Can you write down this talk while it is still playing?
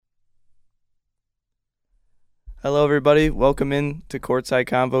Hello, everybody. Welcome in to Courtside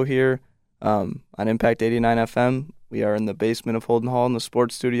Convo here on Impact 89 FM. We are in the basement of Holden Hall in the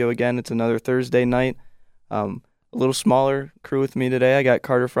sports studio again. It's another Thursday night. A little smaller crew with me today. I got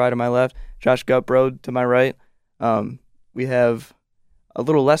Carter Fry to my left, Josh Gutbrode to my right. We have a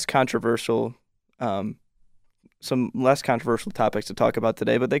little less controversial, some less controversial topics to talk about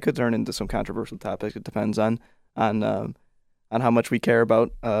today, but they could turn into some controversial topics. It depends on how much we care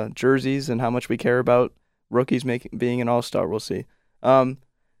about jerseys and how much we care about rookies being an all-star. We'll see.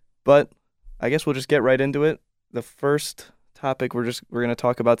 But I guess we'll just get right into it. The first topic we're going to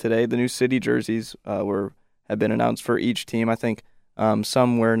talk about today, the new city jerseys have been announced for each team. I think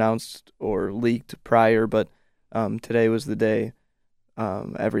some were announced or leaked prior, but today was the day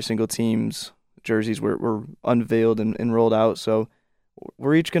every single team's jerseys were unveiled and rolled out. So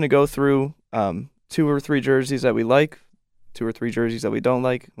we're each going to go through 2 or 3 jerseys that we like, 2 or 3 jerseys that we don't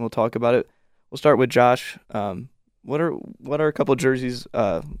like, and we'll talk about it. We'll start with Josh. What are a couple jerseys,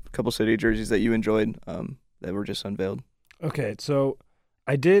 couple city jerseys that you enjoyed that were just unveiled? Okay, so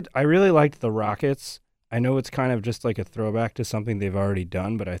I really liked the Rockets. I know it's kind of just like a throwback to something they've already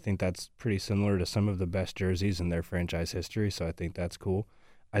done, but I think that's pretty similar to some of the best jerseys in their franchise history, so I think that's cool.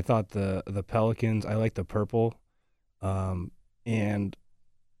 I thought the Pelicans, I like the purple, and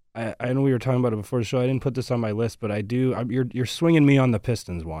I know we were talking about it before the show. I didn't put this on my list, but I do. You're swinging me on the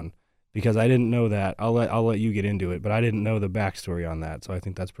Pistons one because I didn't know that. I'll let you get into it, but I didn't know the backstory on that, so I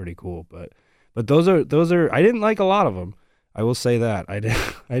think that's pretty cool. But those are I didn't like a lot of them. I will say that I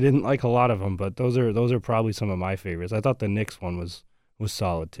didn't like a lot of them, but those are probably some of my favorites. I thought the Knicks one was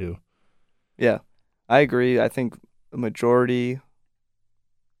solid too. Yeah, I agree. I think the majority,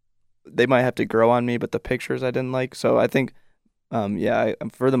 they might have to grow on me, but the pictures I didn't like. So I think,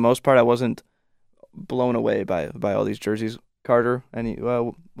 for the most part, I wasn't blown away by all these jerseys. Carter,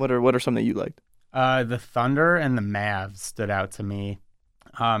 what are some that you liked? The Thunder and the Mavs stood out to me.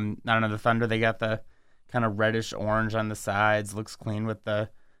 I don't know, the Thunder, they got the kind of reddish orange on the sides, looks clean with the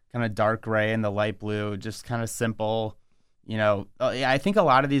kind of dark gray and the light blue, just kind of simple. I think a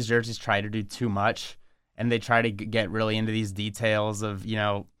lot of these jerseys try to do too much, and they try to get really into these details of,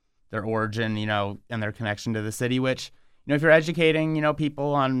 their origin, and their connection to the city, which, if you're educating,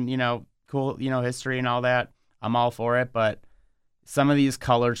 people on, cool, history and all that, I'm all for it. But some of these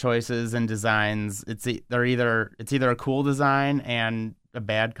color choices and designs, it's either a cool design and a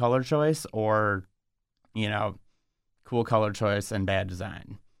bad color choice, or cool color choice and bad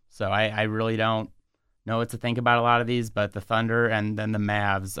design. So I really don't know what to think about a lot of these, but the Thunder and then the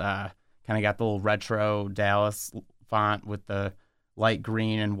Mavs kind of got the little retro Dallas font with the light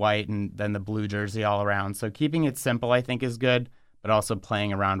green and white and then the blue jersey all around. So keeping it simple, I think, is good, but also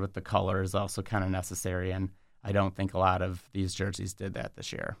playing around with the color is also kind of necessary, and I don't think a lot of these jerseys did that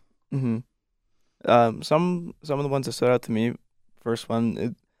this year. Mm-hmm. Some of the ones that stood out to me, first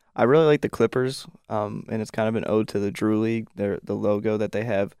one, I really like the Clippers, and it's kind of an ode to the Drew League, the logo that they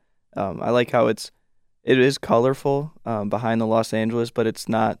have. I like how it is colorful behind the Los Angeles, but it's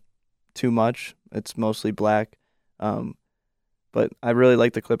not too much. It's mostly black. But I really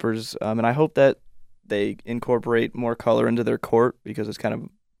like the Clippers, and I hope that they incorporate more color into their court, because it's kind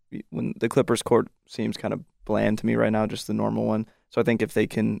of, when the Clippers court seems kind of bland to me right now, just the normal one. So I think if they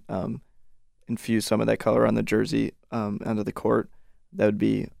can infuse some of that color on the jersey onto the court, that would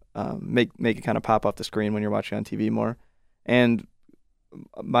be make it kind of pop off the screen when you're watching on TV more. And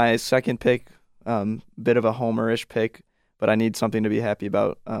my second pick, bit of a homer-ish pick, but I need something to be happy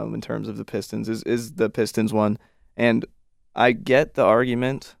about in terms of the Pistons, is the Pistons one. And I get the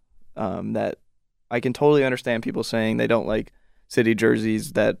argument that I can totally understand people saying they don't like city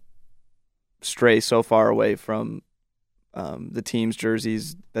jerseys that stray so far away from the team's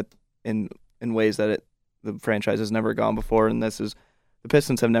jerseys that in ways that the franchise has never gone before, and the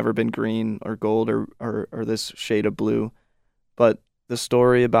Pistons have never been green or gold or this shade of blue. But the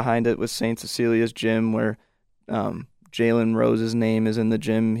story behind it was St. Cecilia's gym, where Jalen Rose's name is in the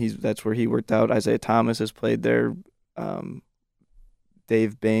gym. That's where he worked out. Isaiah Thomas has played there.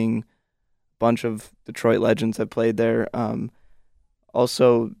 Dave Bing, a bunch of Detroit legends have played there.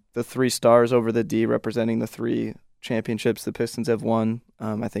 Also, the 3 stars over the D representing the 3 championships the Pistons have won,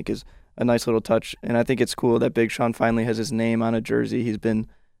 I think is a nice little touch. And I think it's cool that Big Sean finally has his name on a jersey. He's been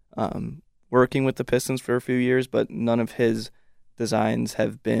working with the Pistons for a few years, but none of his designs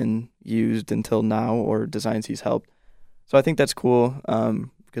have been used until now, or designs he's helped. So I think that's cool,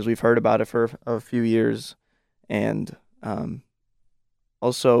 because we've heard about it for a few years. And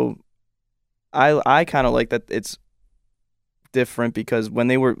also, I kind of like that it's different, because when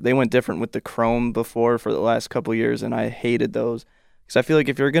they went different with the chrome before for the last couple years, and I hated those, because I feel like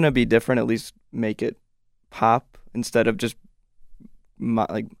if you're gonna be different, at least make it pop instead of just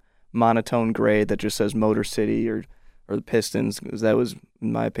like monotone gray that just says Motor City or the Pistons. 'Cause that was,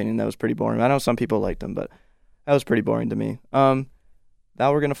 in my opinion, that was pretty boring. I know some people liked them, but that was pretty boring to me. Now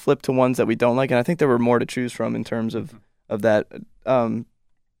we're gonna flip to ones that we don't like, and I think there were more to choose from in terms of that.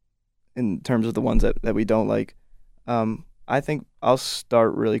 In terms of the ones that we don't like, I think I'll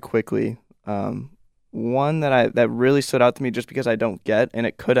start really quickly. One that really stood out to me just because I don't get, and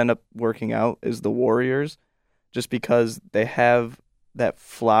it could end up working out, is the Warriors, just because they have that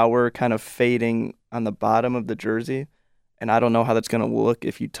flower kind of fading on the bottom of the jersey, and I don't know how that's gonna look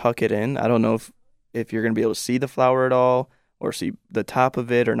if you tuck it in. I don't know if you're gonna be able to see the flower at all, or see the top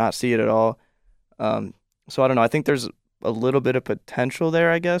of it, or not see it at all. So I don't know. I think there's a little bit of potential there,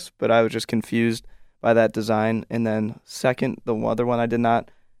 I guess, but I was just confused by that design. And then second, the other one I did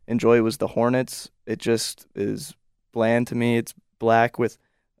not enjoy was the Hornets. It just is bland to me. It's black with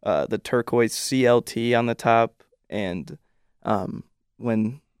the turquoise CLT on the top, and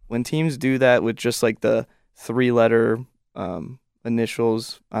when teams do that with just like the 3-letter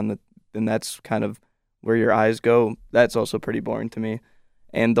initials on the, then that's kind of where your eyes go. That's also pretty boring to me.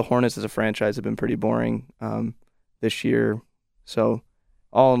 And the Hornets as a franchise have been pretty boring this year. So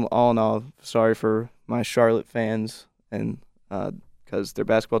all in all, sorry for my Charlotte fans, and because their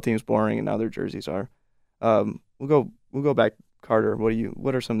basketball team's boring and now their jerseys are. We'll go back. Carter,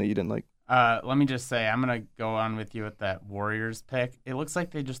 what are some that you didn't like? Let me just say, I'm gonna go on with you with that Warriors pick. It looks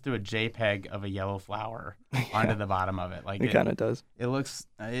like they just threw a JPEG of a yellow flower onto the bottom of it. Like it kind of does. It looks,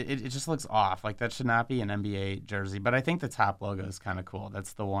 it just looks off. Like that should not be an NBA jersey. But I think the top logo is kind of cool.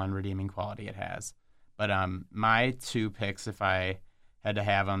 That's the one redeeming quality it has. But my two picks, if I had to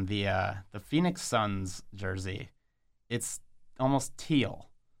have them, the Phoenix Suns jersey, it's almost teal.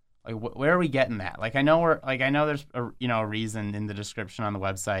 Like where are we getting that? Like I know there's a reason in the description on the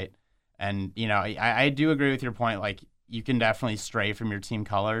website. And, I do agree with your point. Like, you can definitely stray from your team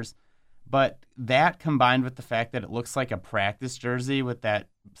colors. But that combined with the fact that it looks like a practice jersey with that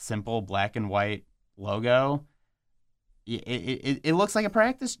simple black and white logo, it looks like a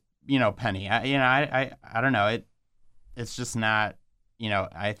practice, penny. I don't know. It's just not,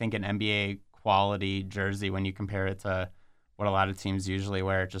 I think an NBA quality jersey when you compare it to what a lot of teams usually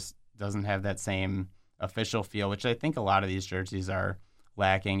wear. It just doesn't have that same official feel, which I think a lot of these jerseys are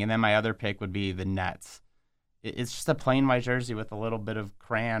lacking. And then my other pick would be the Nets. It's just a plain white jersey with a little bit of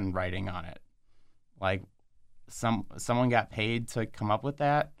crayon writing on it. Like someone got paid to come up with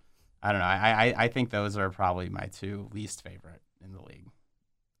that. I don't know. I think those are probably my two least favorite in the league.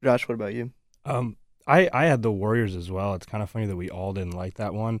 Josh, what about you? I had the Warriors as well. It's kind of funny that we all didn't like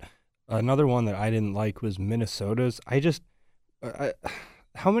that one. Another one that I didn't like was Minnesota's.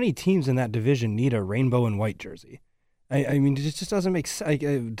 How many teams in that division need a rainbow and white jersey? I mean, it just doesn't make sense.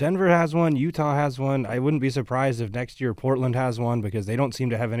 Denver has one. Utah has one. I wouldn't be surprised if next year Portland has one, because they don't seem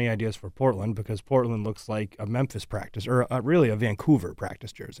to have any ideas for Portland, because Portland looks like a Memphis practice, or really a Vancouver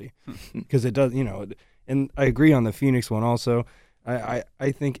practice jersey, because it does, and I agree on the Phoenix one also. I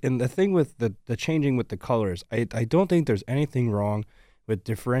think, and the thing with the changing with the colors, I don't think there's anything wrong with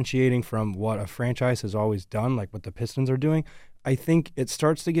differentiating from what a franchise has always done, like what the Pistons are doing. I think it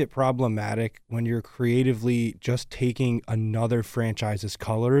starts to get problematic when you're creatively just taking another franchise's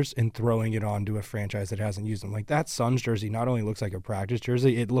colors and throwing it onto a franchise that hasn't used them. Like that Suns jersey not only looks like a practice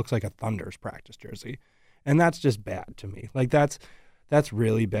jersey, it looks like a Thunder's practice jersey. And that's just bad to me. Like that's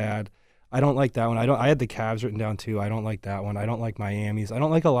really bad. I don't like that one. I had the Cavs written down too. I don't like that one. I don't like Miami's. I don't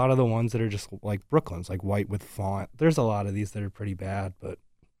like a lot of the ones that are just like Brooklyn's, like white with font. There's a lot of these that are pretty bad, but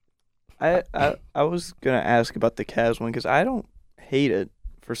I was gonna ask about the Cavs one because I don't hate it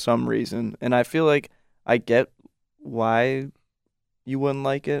for some reason, and I feel like I get why you wouldn't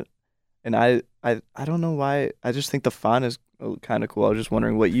like it, and I don't know why. I just think the font is kind of cool. I was just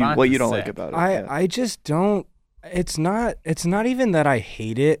wondering what you don't like about it. I just don't. It's not even that I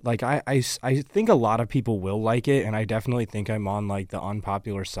hate it. Like I think a lot of people will like it, and I definitely think I'm on like the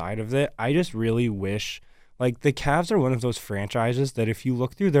unpopular side of it. I just really wish. Like, the Cavs are one of those franchises that if you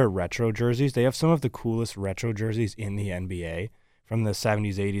look through their retro jerseys, they have some of the coolest retro jerseys in the NBA from the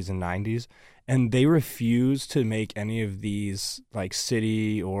 70s, 80s, and 90s. And they refuse to make any of these, like,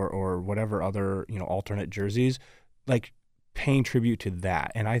 city or whatever other, alternate jerseys, like, paying tribute to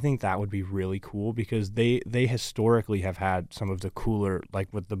that. And I think that would be really cool because they historically have had some of the cooler, like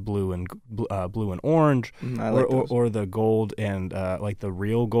with the blue and orange, or the gold and like the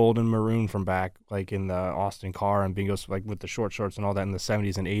real gold and maroon from back like in the Austin Carr and Bingos, like with the short shorts and all that in the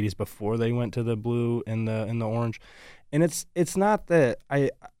 70s and 80s before they went to the blue and the orange. And it's not that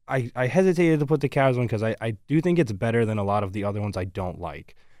I hesitated to put the Cavs one because I do think it's better than a lot of the other ones I don't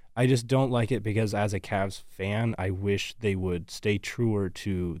like. I just don't like it because as a Cavs fan, I wish they would stay truer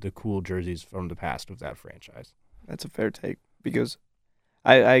to the cool jerseys from the past of that franchise. That's a fair take because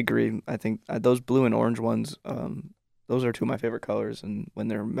I agree. I think those blue and orange ones, those are two of my favorite colors, and when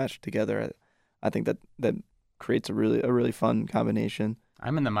they're meshed together, I think that creates a really fun combination.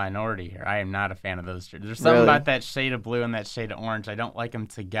 I'm in the minority here. I am not a fan of those jerseys. There's something about that shade of blue and that shade of orange. I don't like them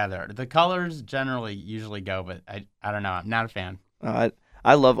together. The colors generally usually go, but I don't know. I'm not a fan.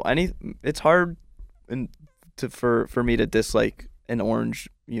 I love It's hard for me to dislike an orange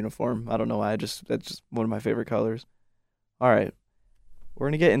uniform. I don't know why. That's just one of my favorite colors. All right, we're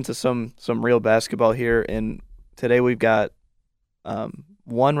gonna get into some real basketball here, and today we've got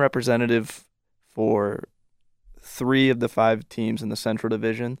one representative for 3 of the 5 teams in the Central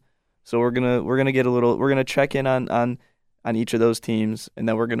Division. So we're gonna check in on each of those teams, and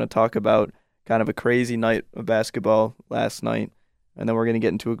then we're gonna talk about kind of a crazy night of basketball last night, and then we're gonna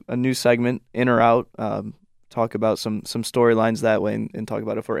get into a new segment, in or out. Talk about some storylines that way, and talk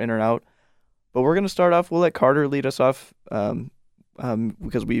about if we're in or out. But we're gonna start off. We'll let Carter lead us off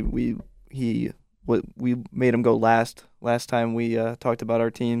because we made him go last time we talked about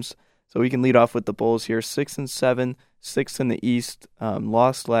our teams. So we can lead off with the Bulls here, 6-7, 6th in the East.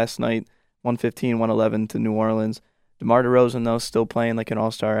 Lost last night, 115-111 to New Orleans. DeMar DeRozan, though, still playing like an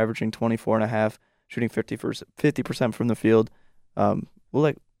all-star, averaging 24.5, shooting 50% from the field.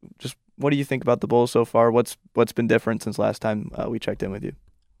 What do you think about the Bulls so far? What's been different since last time we checked in with you?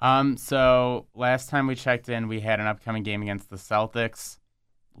 So last time we checked in, we had an upcoming game against the Celtics.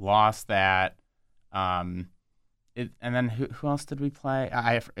 Lost that. And then who else did we play?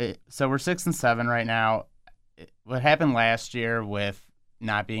 So we're 6-7 right now. What happened last year with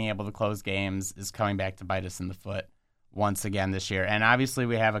not being able to close games is coming back to bite us in the foot once again this year. And obviously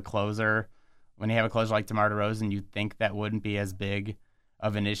we have a closer. When you have a closer like DeMar DeRozan, you'd think that wouldn't be as big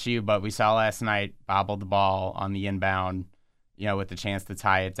of an issue. But we saw last night bobbled the ball on the inbound, with the chance to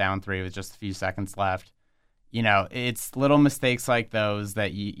tie it down 3 with just a few seconds left. It's little mistakes like those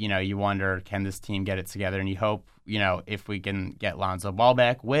that you wonder, can this team get it together? And you hope, if we can get Lonzo Ball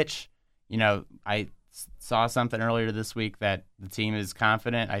back, which, I saw something earlier this week that the team is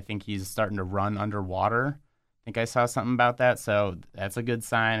confident. I think he's starting to run underwater. I think I saw something about that. So that's a good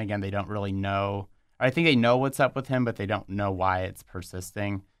sign. Again, they don't really know. I think they know what's up with him, but they don't know why it's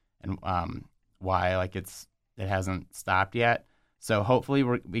persisting and why it hasn't stopped yet. So hopefully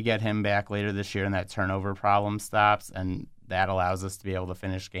we get him back later this year and that turnover problem stops, and that allows us to be able to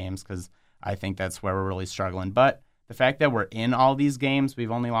finish games because I think that's where we're really struggling. But the fact that we're in all these games,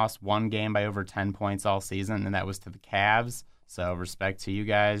 we've only lost one game by over 10 points all season, and that was to the Cavs. So respect to you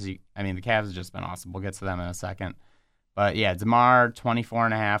guys. The Cavs have just been awesome. We'll get to them in a second. But, yeah, DeMar,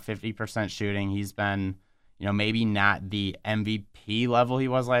 24.5, 50% shooting. He's been, maybe not the MVP level he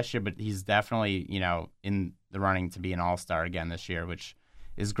was last year, but he's definitely, in the running to be an all-star again this year, which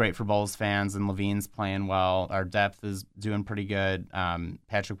is great for Bulls fans. And Levine's playing well. Our depth is doing pretty good.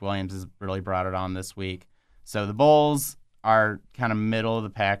 Patrick Williams has really brought it on this week. So the Bulls are kind of middle of the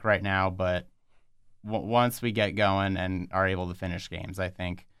pack right now, but once we get going and are able to finish games, I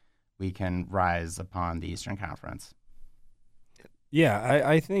think we can rise upon the Eastern Conference. Yeah,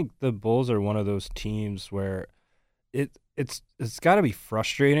 I think the Bulls are one of those teams where it's got to be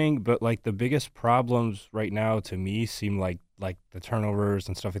frustrating, but the biggest problems right now to me seem like the turnovers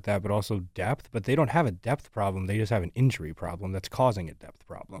and stuff like that, but also depth. But they don't have a depth problem; they just have an injury problem that's causing a depth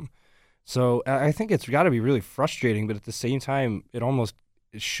problem. So I think it's got to be really frustrating, but at the same time, it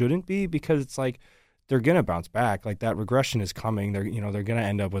shouldn't be because it's they're gonna bounce back. That regression is coming. They're gonna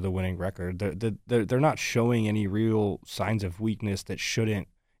end up with a winning record. They're not showing any real signs of weakness that shouldn't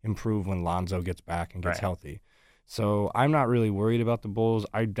improve when Lonzo gets back and gets healthy. So I'm not really worried about the Bulls.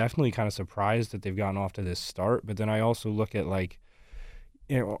 I'm definitely kind of surprised that they've gotten off to this start. But then I also look at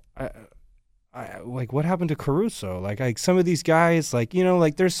what happened to Caruso? Some of these guys,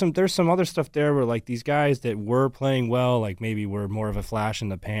 there's some other stuff there where these guys that were playing well, maybe were more of a flash in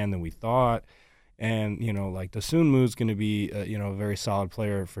the pan than we thought. And, the Sunmu's going to be, a very solid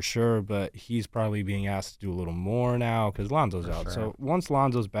player for sure, but he's probably being asked to do a little more now because Lonzo's out. Sure. So once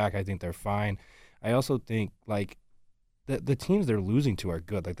Lonzo's back, I think they're fine. I also think, the teams they're losing to are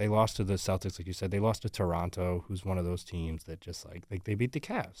good. They lost to the Celtics, like you said. They lost to Toronto, who's one of those teams that just, they beat the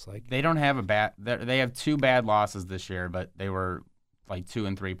Cavs. They don't have they have 2 bad losses this year, but they were, 2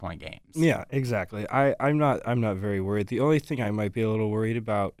 and 3 point games. Yeah, exactly. I'm not very worried. The only thing I might be a little worried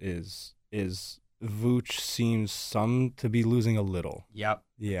about is Vooch seems to be losing a little. Yep.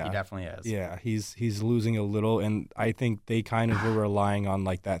 Yeah. He definitely is. Yeah, he's losing a little, and I think they kind of were relying on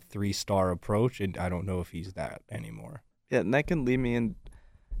that 3-star approach, and I don't know if he's that anymore. Yeah, and that can lead me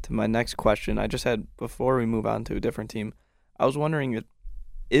to my next question. I just had, before we move on to a different team, I was wondering,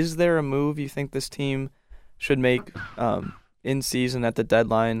 is there a move you think this team should make in season at the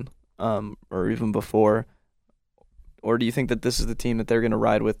deadline or even before? Or do you think that this is the team that they're going to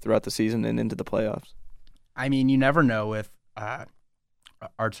ride with throughout the season and into the playoffs? I mean, you never know with Arturas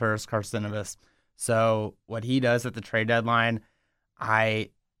Karstinovis. So what he does at the trade deadline,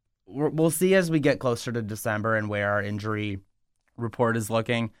 we'll see as we get closer to December and where our injury report is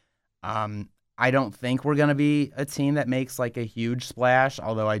looking. I don't think we're going to be a team that makes like a huge splash,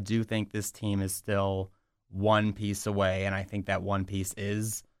 although I do think this team is still one piece away, and I think that one piece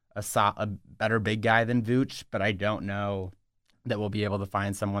is a better big guy than Vooch, but I don't know that we'll be able to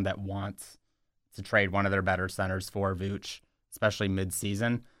find someone that wants to trade one of their better centers for Vooch, especially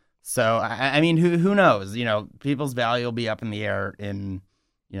mid-season. So, I mean, who knows? You know, people's value will be up in the air in,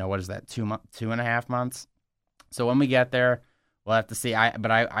 you know, what is that, 2.5 months? So when we get there, we'll have to see.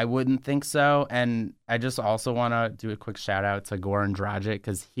 But I wouldn't think so. And I just also want to do a quick shout-out to Goran Dragic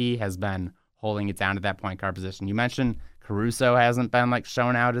because he has been holding it down to that point guard position. You mentioned Caruso hasn't been like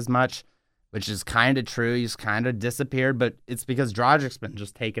shown out as much, which is kind of true. He's kind of disappeared, but it's because Dragic's been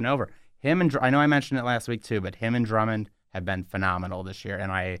just taken over. I know I mentioned it last week too, but him and Drummond have been phenomenal this year,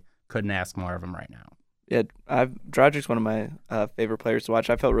 and I couldn't ask more of him right now. Yeah, Dragic's one of my favorite players to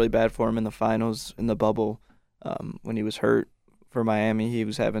watch. I felt really bad for him in the finals, in the bubble, when he was hurt for Miami. He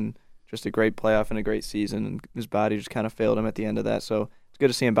was having just a great playoff and a great season, and his body just kind of failed him at the end of that. So it's good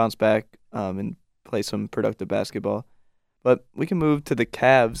to see him bounce back and play some productive basketball. But we can move to the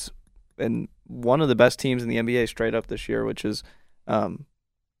Cavs, and one of the best teams in the NBA straight up this year, which is,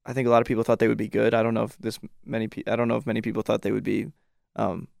 I think a lot of people thought they would be good. I don't know if many people thought they would be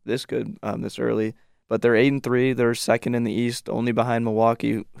this good this early. But they're 8-3. They're second in the East, only behind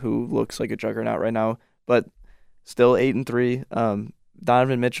Milwaukee, who looks like a juggernaut right now. But still 8-3.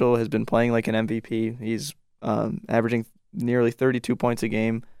 Donovan Mitchell has been playing like an MVP. He's averaging nearly 32 points a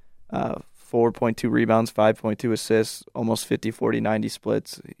game. 4.2 rebounds, 5.2 assists, almost 50-40-90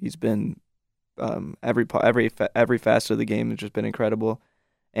 splits. He's been every facet of the game has just been incredible.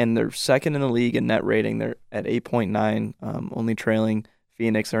 And they're second in the league in net rating. They're at 8.9, only trailing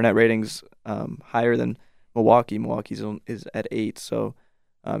Phoenix. Their net rating's higher than Milwaukee. Milwaukee's is at 8. So,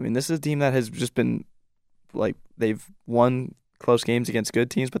 I mean, this is a team that has just been like they've won close games against good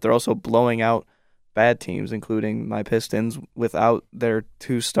teams, but they're also blowing out bad teams, including my Pistons, without their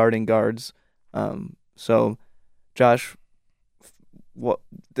two starting guards. So, Josh, what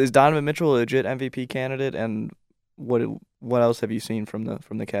is Donovan Mitchell a legit MVP candidate, and what else have you seen from the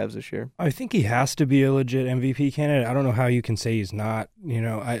Cavs this year? I think he has to be a legit MVP candidate. I don't know how you can say he's not. You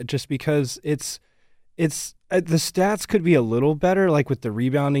know, just because it's the stats could be a little better, like with the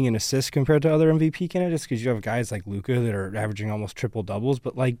rebounding and assists compared to other MVP candidates, because you have guys like Luka that are averaging almost triple doubles,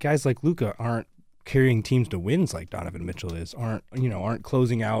 but like guys like Luka aren't carrying teams to wins like Donovan Mitchell is, aren't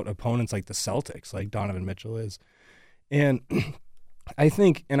closing out opponents like the Celtics like Donovan Mitchell is. And I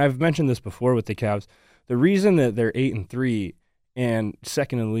think, and I've mentioned this before with the Cavs, the reason that they're 8-3 and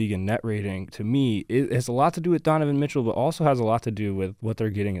second in the league in net rating, to me, it has a lot to do with Donovan Mitchell, but also has a lot to do with what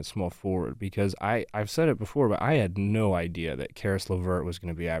they're getting at small forward. Because I've said it before, but I had no idea that Karis LeVert was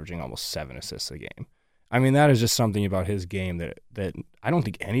going to be averaging almost 7 assists a game. I mean, that is just something about his game that I don't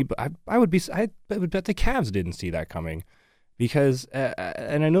think I would bet the Cavs didn't see that coming, because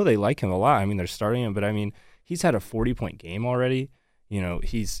and I know they like him a lot. I mean, they're starting him, but I mean, he's had a 40-point game already. You know,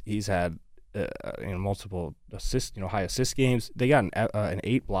 he's had multiple assist, high assist games. They got an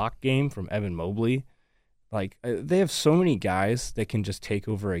 8-block game from Evan Mobley. Like, they have so many guys that can just take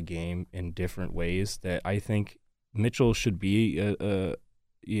over a game in different ways that I think Mitchell should be a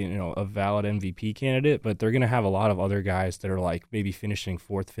valid MVP candidate, but they're going to have a lot of other guys that are like maybe finishing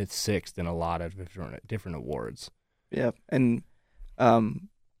 4th, 5th, 6th in a lot of different awards. Yeah, and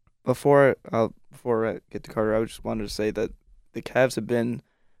before I get to Carter, I just wanted to say that the Cavs have been.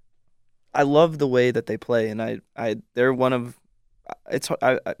 I love the way that they play, and they're one of.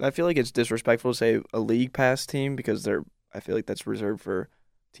 I feel like it's disrespectful to say a league pass team, because I feel like that's reserved for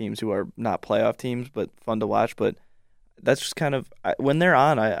teams who are not playoff teams but fun to watch. But that's just kind of when they're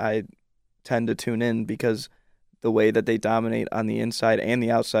on, I tend to tune in, because the way that they dominate on the inside and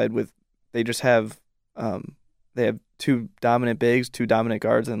the outside they just have they have 2 dominant bigs, 2 dominant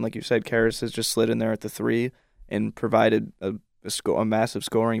guards, and like you said, Karis has just slid in there at the 3 and provided a massive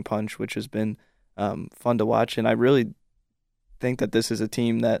scoring punch, which has been fun to watch. And I really think that this is a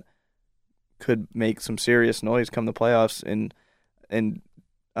team that could make some serious noise come the playoffs. And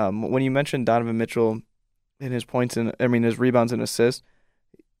when you mentioned Donovan Mitchell and his his rebounds and assists,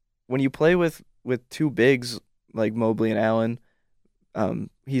 when you play with 2 bigs like Mobley and Allen,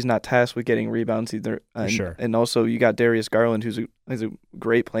 he's not tasked with getting rebounds either. Sure. And also you got Darius Garland, who's a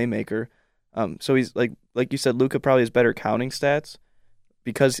great playmaker. So he's like you said, Luka probably has better counting stats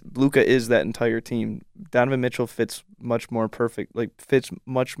because Luka is that entire team. Donovan Mitchell fits much more perfect. He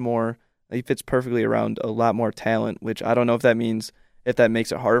fits perfectly around a lot more talent, which I don't know if that makes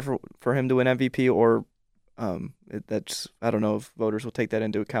it harder for him to win MVP or I don't know if voters will take that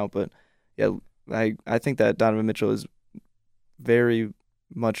into account. But yeah, I think that Donovan Mitchell is very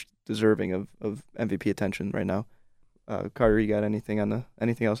much deserving of MVP attention right now. Carter, you got anything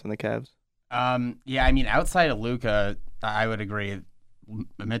else on the Cavs? Yeah, I mean, outside of Luka, I would agree.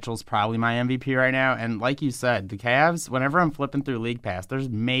 Mitchell's probably my MVP right now. And like you said, the Cavs, whenever I'm flipping through League Pass, there's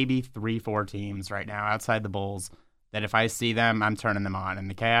maybe 3-4 teams right now outside the Bulls that if I see them, I'm turning them on. And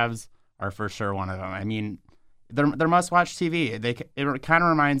the Cavs are for sure one of them. I mean, they're must-watch TV. It kind of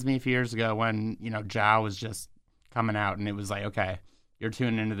reminds me a few years ago when, Ja was just coming out and it was like, okay, you're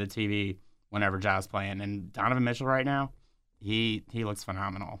tuning into the TV whenever Ja's playing. And Donovan Mitchell right now, he looks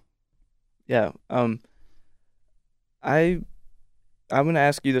phenomenal. Yeah. I'm going to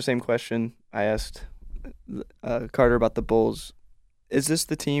ask you the same question I asked Carter about the Bulls. Is this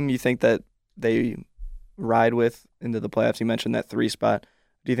the team you think that they ride with into the playoffs? You mentioned that 3 spot.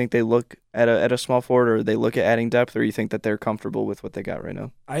 Do you think they look at a small forward, or they look at adding depth, or you think that they're comfortable with what they got right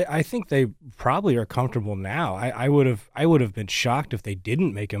now? I think they probably are comfortable now. I would have been shocked if they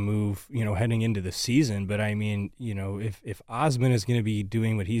didn't make a move, heading into the season. But I mean, if Osman is going to be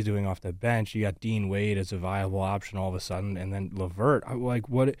doing what he's doing off the bench, you got Dean Wade as a viable option all of a sudden, and then LeVert.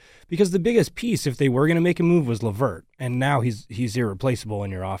 Because the biggest piece, if they were going to make a move, was LeVert, and now he's irreplaceable in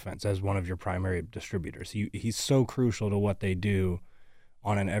your offense as one of your primary distributors. He's so crucial to what they do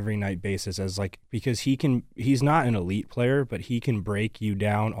on an every night basis because he's not an elite player, but he can break you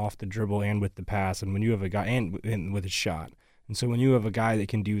down off the dribble and with the pass. And when you have a guy and with his shot. And so when you have a guy that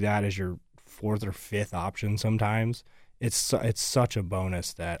can do that as your 4th or 5th option, sometimes it's such a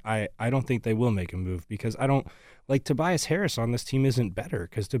bonus that I don't think they will make a move, because I don't like Tobias Harris on this team isn't better,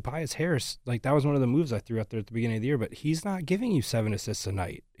 because Tobias Harris, that was one of the moves I threw out there at the beginning of the year, but he's not giving you 7 assists a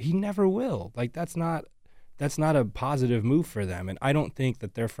night. He never will. That's not a positive move for them. And I don't think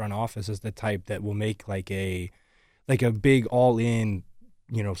that their front office is the type that will make a big all-in,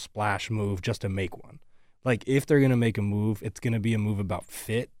 splash move just to make one. If they're going to make a move, it's going to be a move about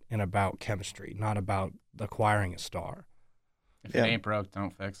fit and about chemistry, not about acquiring a star. If it ain't broke,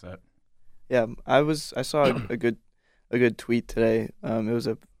 don't fix it. Yeah, I saw a good tweet today. It was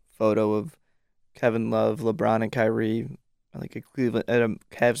a photo of Kevin Love, LeBron, and Kyrie at a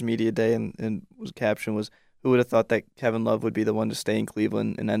Cavs media day, and was caption was, who would have thought that Kevin Love would be the one to stay in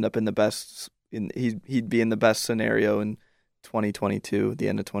Cleveland and end up in the best? He'd be in the best scenario in 2022, the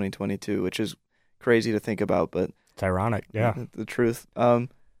end of 2022, which is crazy to think about, but it's ironic. Yeah, the truth. All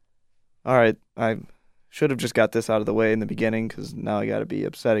right, I should have just got this out of the way in the beginning, because now I got to be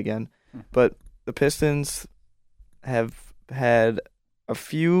upset again. But the Pistons have had a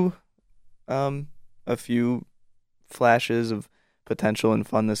few flashes of potential and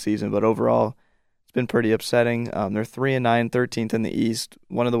fun this season, but overall, it's been pretty upsetting. They're 3-9, 13th in the East,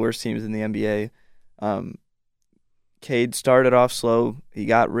 one of the worst teams in the NBA. Cade started off slow. He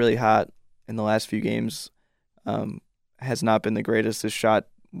got really hot in the last few games. Has not been the greatest. His shot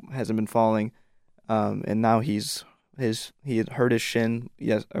hasn't been falling, and now he had hurt his shin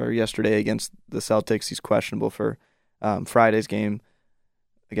yesterday against the Celtics. He's questionable for Friday's game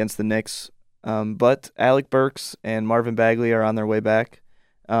against the Knicks. But Alec Burks and Marvin Bagley are on their way back.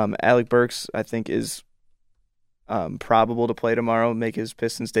 Alec Burks, I think, is probable to play tomorrow, make his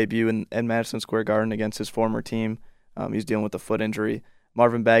Pistons debut in Madison Square Garden against his former team. He's dealing with a foot injury.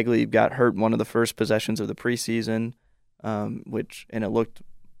 Marvin Bagley got hurt one of the first possessions of the preseason, and it looked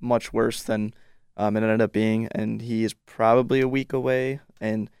much worse than it ended up being, and he is probably a week away.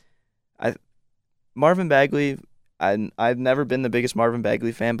 And Marvin Bagley, I've never been the biggest Marvin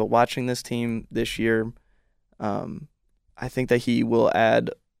Bagley fan, but watching this team this year, I think that he will add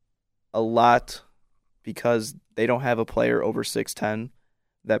a lot, because they don't have a player over 6'10"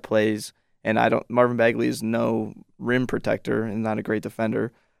 that plays, and Marvin Bagley is no rim protector and not a great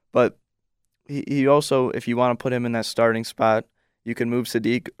defender, but he also, if you want to put him in that starting spot, you can move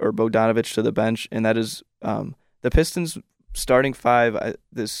Sadiq or Bogdanovic to the bench, and that is the Pistons' starting 5.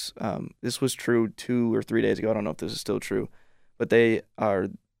 This was true 2 or 3 days ago. I don't know if this is still true, but they are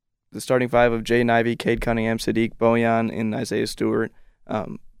the starting 5 of Jaden Ivey, Cade Cunningham, Sadiq Bojan, and Isaiah Stewart.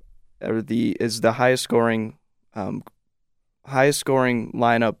 Is the highest scoring lineup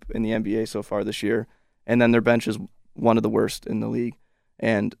in the NBA so far this year, and then their bench is one of the worst in the league.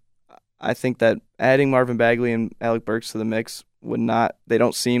 And I think that adding Marvin Bagley and Alec Burks to the mix they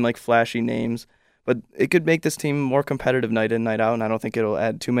don't seem like flashy names, but it could make this team more competitive night in, night out, and I don't think it'll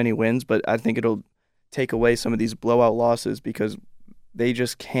add too many wins, but I think it'll take away some of these blowout losses because they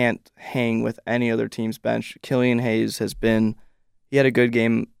just can't hang with any other team's bench. Killian Hayes he had a good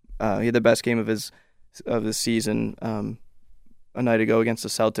game. He had the best game of his season a night ago against the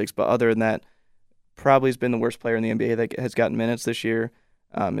Celtics, but other than that, probably has been the worst player in the NBA that has gotten minutes this year.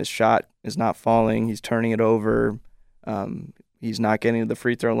 His shot is not falling. He's turning it over. He's not getting to the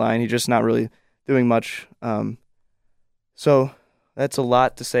free throw line. He's just not really doing much. So that's a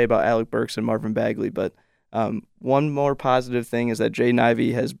lot to say about Alec Burks and Marvin Bagley, but one more positive thing is that Jaden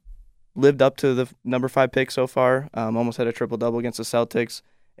Ivey has lived up to the number 5 pick so far. Almost had a triple-double against the Celtics.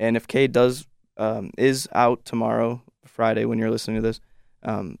 And if Cade is out tomorrow, Friday, when you're listening to this,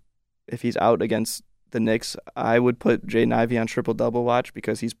 if he's out against the Knicks, I would put Jaden Ivey on triple-double watch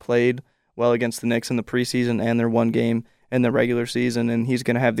because he's played well against the Knicks in the preseason and their one game in the regular season, and he's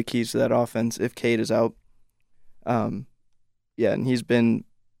going to have the keys to that offense if Cade is out. And he's been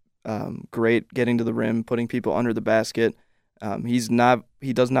great getting to the rim, putting people under the basket.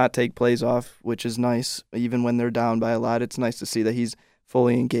 He does not take plays off, which is nice. Even when they're down by a lot, it's nice to see that he's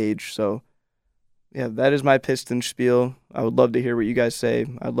fully engaged. So, yeah, that is my Piston spiel. I would love to hear what you guys say.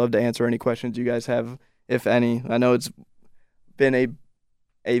 I'd love to answer any questions you guys have, if any. I know it's been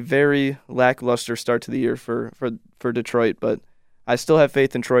a very lackluster start to the year for Detroit, but I still have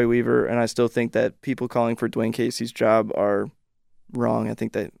faith in Troy Weaver, and I still think that people calling for Dwayne Casey's job are wrong. I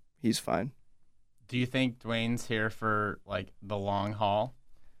think that he's fine. Do you think Dwayne's here for the long haul?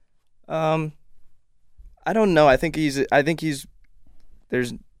 I don't know. I think he's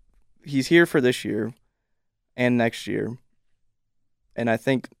here for this year and next year. And I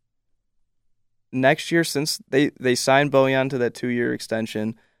think next year, since they signed Bojan to that 2-year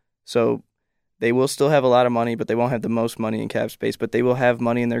extension, so they will still have a lot of money, but they won't have the most money in cap space, but they will have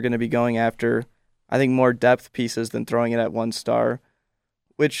money, and they're going to be going after, I think, more depth pieces than throwing it at one star,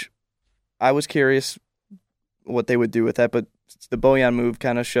 which I was curious what they would do with that, but the Bojan move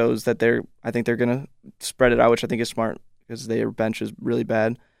kind of shows that I think they're going to spread it out, which I think is smart because their bench is really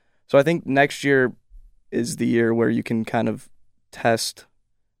bad. So I think next year is the year where you can kind of test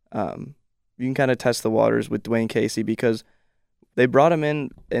the waters with Dwayne Casey because they brought him in,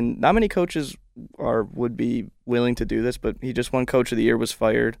 and not many coaches would be willing to do this, but he just won Coach of the Year, was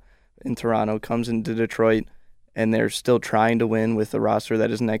fired in Toronto, comes into Detroit, and they're still trying to win with a roster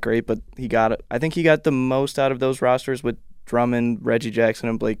that isn't that great, but I think he got the most out of those rosters with Drummond, Reggie Jackson,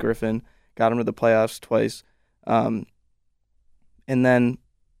 and Blake Griffin, got him to the playoffs twice. And then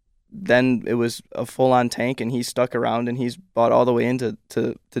it was a full-on tank, and he stuck around, and he's bought all the way into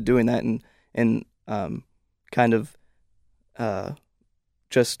doing that and kind of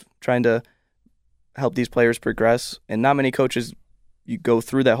just trying to help these players progress. And not many coaches you go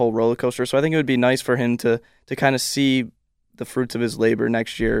through that whole roller coaster. So I think it would be nice for him to kind of see the fruits of his labor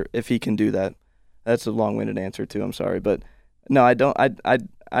next year if he can do that. That's a long-winded answer too. I'm sorry, but no, I don't. I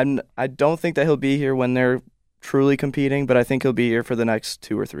don't think that he'll be here when they're truly competing, but I think he'll be here for the next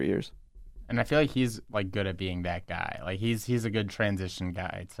 2 or 3 years. And I feel like he's good at being that guy. He's a good transition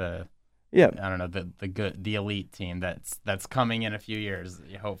guy to. Yeah, I don't know the elite team that's coming in a few years,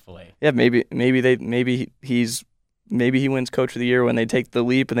 hopefully. Yeah, maybe he wins Coach of the Year when they take the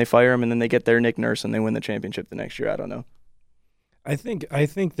leap and they fire him, and then they get their Nick Nurse and they win the championship the next year. I don't know. I think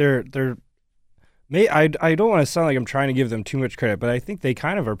they're. I don't want to sound like I'm trying to give them too much credit, but I think they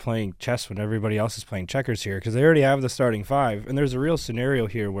kind of are playing chess when everybody else is playing checkers here because they already have the starting 5, and there's a real scenario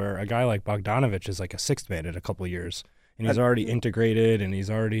here where a guy like Bogdanovich is like a 6th man in a couple of years, and he's already integrated, and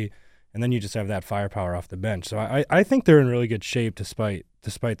and then you just have that firepower off the bench. So I think they're in really good shape despite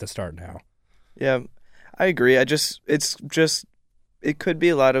the start now. Yeah, I agree. It could be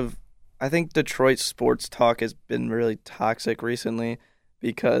a lot of. I think Detroit sports talk has been really toxic recently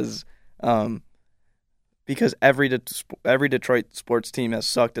because every Detroit sports team has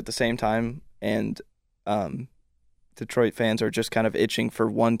sucked at the same time, and Detroit fans are just kind of itching for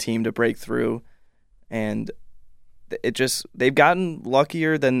one team to break through, and they've gotten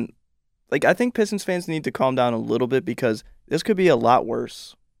luckier than. I think Pistons fans need to calm down a little bit because this could be a lot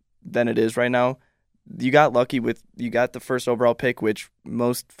worse than it is right now. You got lucky you got the first overall pick, which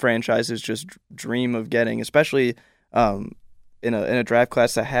most franchises just dream of getting, especially in a draft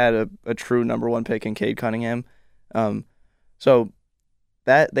class that had a true number 1 pick in Cade Cunningham. So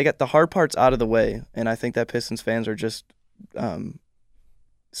that they got the hard parts out of the way, and I think that Pistons fans are just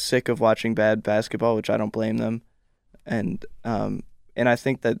sick of watching bad basketball, which I don't blame them. And I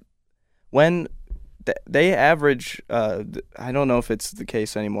think that when they average. I don't know if it's the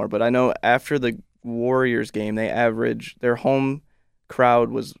case anymore, but I know after the Warriors game, their home crowd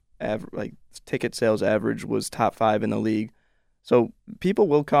was like ticket sales average was top 5 in the league. So people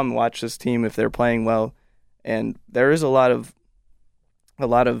will come watch this team if they're playing well, and there is a lot of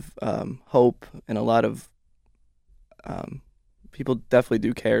hope and a lot of people definitely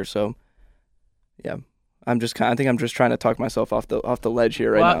do care. So yeah, I think I'm just trying to talk myself off the ledge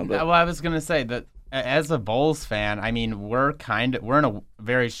here now. But. Well, I was gonna say that as a Bulls fan, I mean, we're in a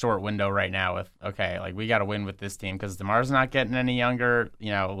very short window right now with we got to win with this team because DeMar's not getting any younger.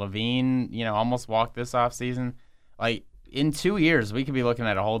 Levine, almost walked this offseason. Like in 2 years, we could be looking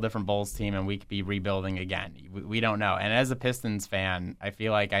at a whole different Bulls team and we could be rebuilding again. We don't know. And as a Pistons fan, I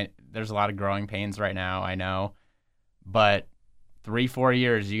feel like there's a lot of growing pains right now. I know, but 3-4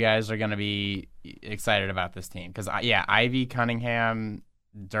 years, you guys are going to be excited about this team because Ivy, Cunningham,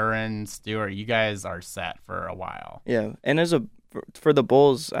 Duran, Stewart, you guys are set for a while. Yeah, and for the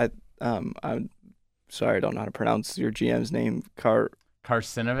Bulls, I'm sorry, I don't know how to pronounce your GM's name.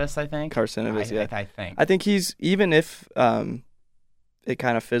 Karsinovis, I think. Karsinovis, yeah. I think. I think he's, even if it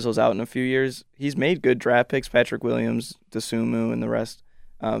kind of fizzles out in a few years, he's made good draft picks. Patrick Williams, Dosunmu, and the rest.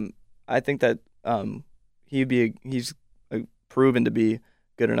 I think that he's proven to be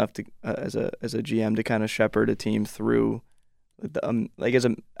good enough to as a GM to kind of shepherd a team through. Like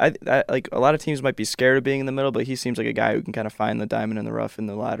a lot of teams might be scared of being in the middle, but he seems like a guy who can kind of find the diamond in the rough in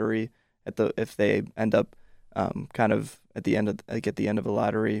the lottery if they end up kind of at the end of the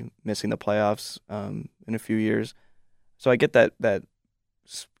lottery missing the playoffs in a few years. So I get that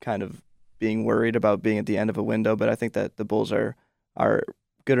kind of being worried about being at the end of a window, but I think that the Bulls are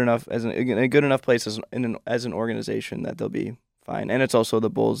good enough in a good enough place as an organization that they'll be fine. And it's also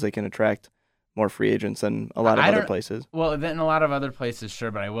the Bulls; they can attract more free agents than a lot of other places. Well, than a lot of other places,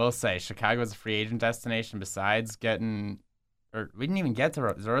 sure, but I will say Chicago's a free agent destination besides getting – or we didn't even get to –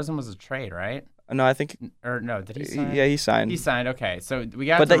 DeRozan was a trade, right? No, I think – Or no, did he sign? Yeah, he signed. He signed, okay. So we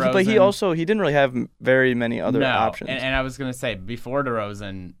got DeRozan. But he didn't really have very many other options. And I was going to say, before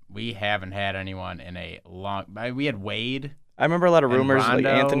DeRozan, we haven't had anyone in a long – we had Wade – I remember a lot of rumors Rondo,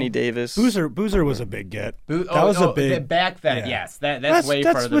 like Anthony Davis. Boozer was a big get. Was a big back then. Yeah. Yes, that's way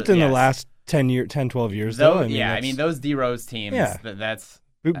further. That's within the last 10, 12 years, though. I mean, those D-Rose teams. Yeah.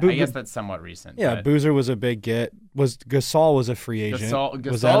 I guess that's somewhat recent. Yeah, but Boozer was a big get. Gasol was a free agent.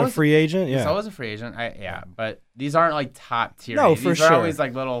 Was that a free agent? Yeah, Gasol was a free agent. But these aren't like top tier. No, for these are always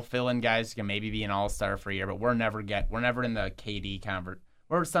like little fill-in guys who can maybe be an all-star for a year, but we're never in the KD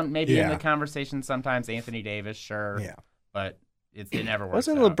We're in the conversation sometimes. Anthony Davis, sure. Yeah, but it never works.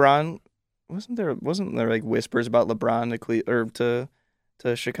 Wasn't LeBron? Wasn't there like whispers about LeBron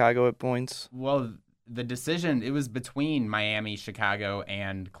to Chicago at points? Well, the decision, it was between Miami, Chicago,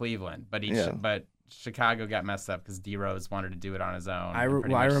 and Cleveland, but Chicago got messed up because D Rose wanted to do it on his own. I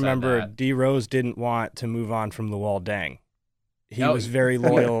remember D Rose didn't want to move on from Luol Deng. He was very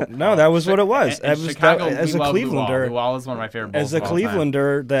loyal. No, that was what it was. Chicago, as a Clevelander, Luol is one of my favorite Bulls as a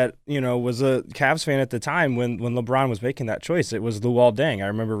Clevelander that was a Cavs fan at the time when LeBron was making that choice. It was Luol Deng. I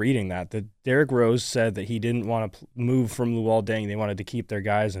remember reading that Derrick Rose said that he didn't want to move from Luol Deng. They wanted to keep their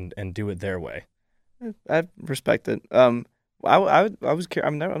guys and do it their way. I respect it. I was curious.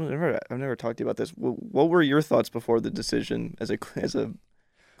 I've never talked to you about this. What were your thoughts before the decision as a Cleveland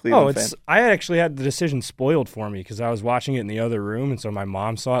fan? I actually had the decision spoiled for me because I was watching it in the other room, and so my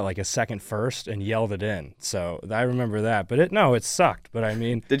mom saw it like a second first and yelled it in. So I remember that. But it sucked. But I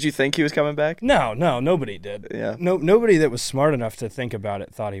mean, did you think he was coming back? No, nobody did. Yeah, nobody that was smart enough to think about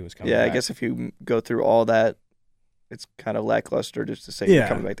it thought he was coming back. Yeah, I guess if you go through all that, it's kind of lackluster just to say you're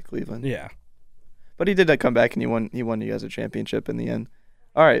coming back to Cleveland. Yeah. But he did come back, and he won you guys a championship in the end.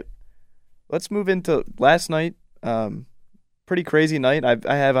 All right, let's move into last night. Pretty crazy night.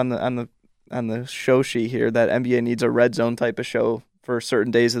 I have on the show sheet here that NBA needs a red zone type of show for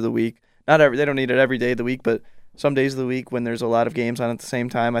certain days of the week. They don't need it every day of the week, but some days of the week when there's a lot of games on at the same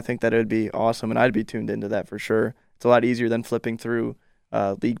time, I think that it would be awesome, and I'd be tuned into that for sure. It's a lot easier than flipping through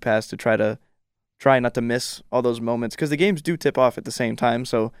League Pass to try not to miss all those moments because the games do tip off at the same time,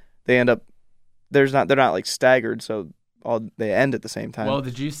 so they end up. They're not like staggered, so they end at the same time. Well,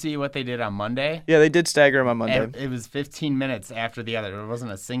 did you see what they did on Monday? Yeah, they did stagger them on Monday. It was 15 minutes after the other. There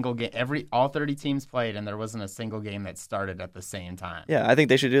wasn't a single game. All 30 teams played, and there wasn't a single game that started at the same time. Yeah, I think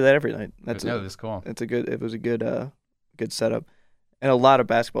they should do that every night. It was cool. It was a good setup, and a lot of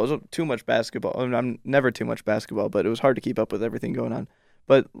basketball. It was too much basketball. I mean, I'm never too much basketball, but it was hard to keep up with everything going on.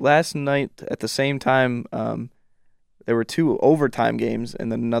 But last night at the same time, there were 2 overtime games,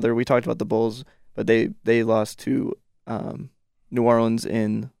 and then another. We talked about the Bulls. But they lost to New Orleans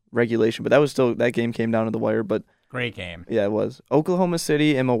in regulation, but that game came down to the wire. But Great game. yeah, it was. Oklahoma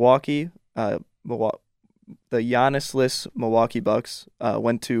City and Milwaukee. The Giannis-less Milwaukee Bucks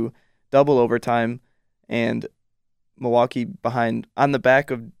went to double overtime, and Milwaukee behind on the back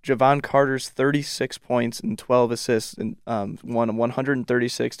of Javon Carter's 36 points and 12 assists and won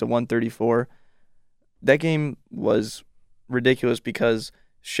 136 to 134. That game was ridiculous because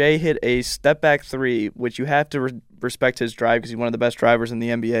Shea hit a step-back three, which you have to respect his drive because he's one of the best drivers in the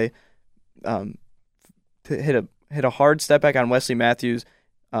NBA. To hit a hard step-back on Wesley Matthews,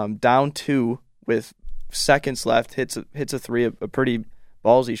 down 2 with seconds left, hits a three, a pretty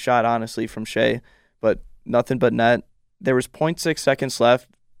ballsy shot, honestly, from Shea, but nothing but net. There was 0.6 seconds left.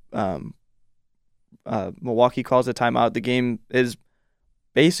 Milwaukee calls a timeout. The game is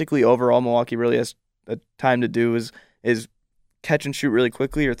basically over. All Milwaukee really has a time to do is catch and shoot really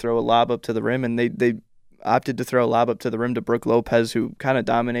quickly or throw a lob up to the rim, and they opted to throw a lob up to the rim to Brook Lopez, who kind of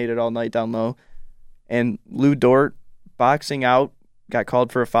dominated all night down low. And Lou Dort, boxing out, got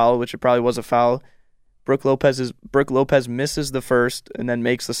called for a foul, which it probably was a foul. Brook Lopez misses the first and then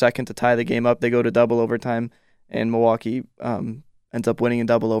makes the second to tie the game up. They go to double overtime, and Milwaukee ends up winning in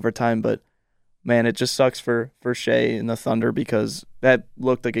double overtime. But, man, it just sucks for Shea and the Thunder because that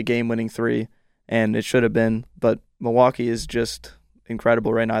looked like a game-winning three, and it should have been. But Milwaukee is just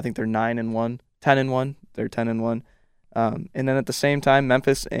incredible right now. I think they're 9-1, 10-1. They're 10-1. And then at the same time,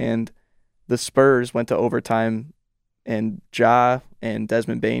 Memphis and the Spurs went to overtime, and Ja and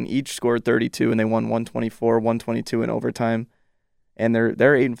Desmond Bane each scored 32, and they won 124-122 in overtime. And they're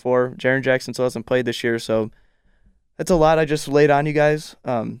 8-4. Jaren Jackson still hasn't played this year, so that's a lot I just laid on you guys.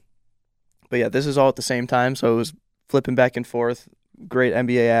 But yeah, this is all at the same time, so it was flipping back and forth. Great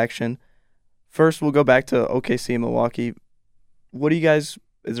NBA action. First, we'll go back to OKC and Milwaukee. What do you guys?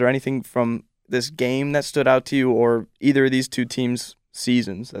 Is there anything from this game that stood out to you, or either of these two teams'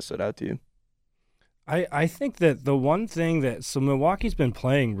 seasons that stood out to you? I think that the one thing so Milwaukee's been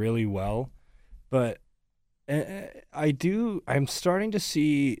playing really well, but I'm starting to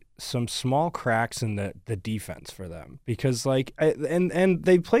see some small cracks in the defense for them because and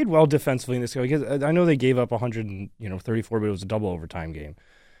they played well defensively in this game. Because I know they gave up 134, but it was a double overtime game.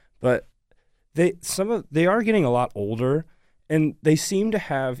 But they are getting a lot older, and they seem to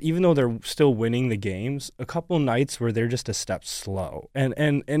have, even though they're still winning the games, a couple nights where they're just a step slow. And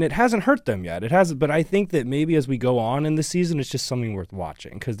it hasn't hurt them yet. It hasn't, but I think that maybe as we go on in the season, it's just something worth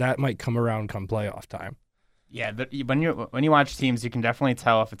watching because that might come around come playoff time. Yeah, when you watch teams, you can definitely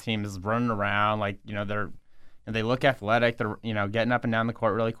tell if a team is running around, they look athletic, they're getting up and down the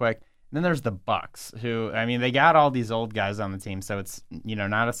court really quick. And then there's the Bucks, who they got all these old guys on the team, so it's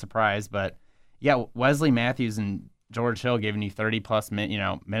not a surprise. But yeah, Wesley Matthews and George Hill giving you 30-plus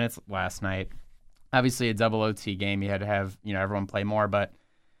minutes last night. Obviously, a double OT game. You had to have everyone play more, but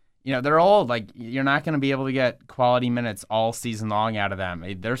they're old. You're not going to be able to get quality minutes all season long out of them.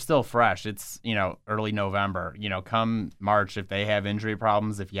 They're still fresh. It's early November. Come March, if they have injury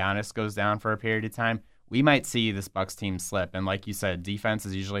problems, if Giannis goes down for a period of time, we might see this Bucks team slip. And like you said, defense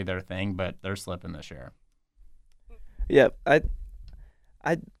is usually their thing, but they're slipping this year. Yeah,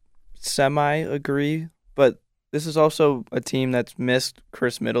 I semi agree, but this is also a team that's missed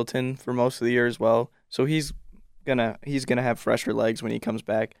Chris Middleton for most of the year as well. So he's gonna have fresher legs when he comes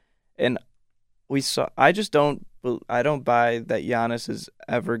back. And I don't buy that Giannis is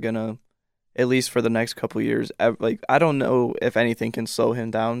ever gonna, at least for the next couple of years. I don't know if anything can slow him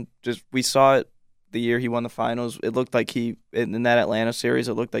down. Just we saw it the year he won the finals. It looked like in that Atlanta series,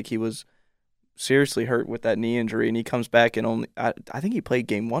 it looked like he was seriously hurt with that knee injury, and he comes back and I think he played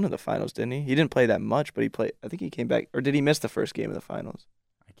game 1 of the finals, didn't he? He didn't play that much, but I think he came back, or did he miss the first game of the finals?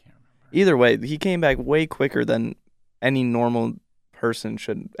 I can't remember. Either way, he came back way quicker than any normal person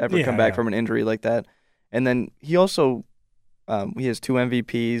should ever come back from an injury like that. And then he also he has 2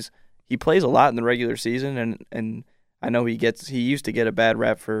 MVPs. He plays a lot in the regular season, and I know he used to get a bad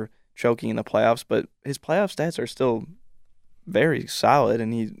rap for choking in the playoffs, but his playoff stats are still very solid,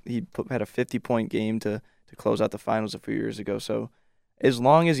 and he had a 50-point game to close out the finals a few years ago. So as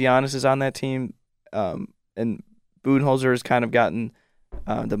long as Giannis is on that team, and Budenholzer has kind of gotten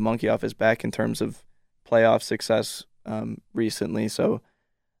the monkey off his back in terms of playoff success recently. So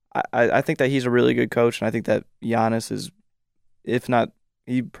I think that he's a really good coach, and I think that Giannis is, if he's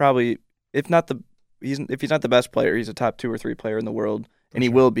not the best player, he's a top 2 or 3 player in the world, and he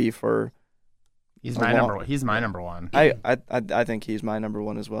will be for. He's my number one. He's my number one. I think he's my number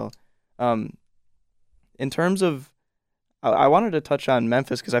one as well. In terms of, I wanted to touch on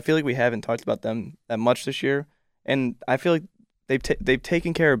Memphis because I feel like we haven't talked about them that much this year, and I feel like they've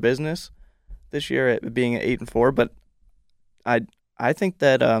taken care of business this year at being at 8-4. But I I think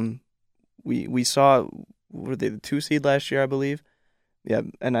that we saw, were they the 2 seed last year, I believe? Yeah,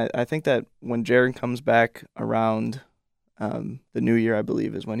 and I think that when Jared comes back around the new year, I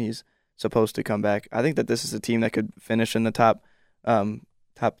believe, is when he's supposed to come back. I think that this is a team that could finish in the top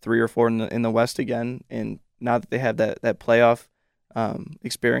 3 or 4 in the West again. And now that they have that playoff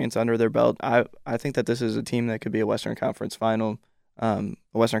experience under their belt, I think that this is a team that could be a Western Conference final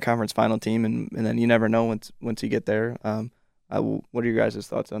team, and then you never know once you get there. What are your guys'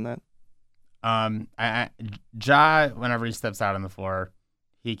 thoughts on that? Ja, whenever he steps out on the floor,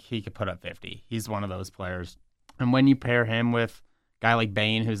 he could put up 50. He's one of those players. And when you pair him with a guy like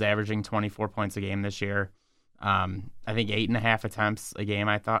Bane, who's averaging 24 points a game this year, I think 8.5 attempts a game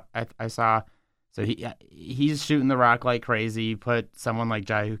I saw. So he's shooting the rock like crazy. You put someone like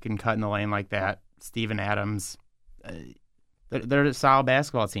Ja who can cut in the lane like that, Steven Adams. They're a solid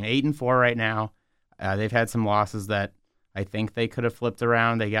basketball team. 8-4 right now. They've had some losses that I think they could have flipped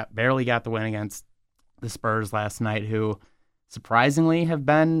around. They barely got the win against the Spurs last night, who surprisingly have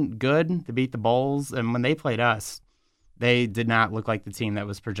been good to beat the Bulls. And when they played us, they did not look like the team that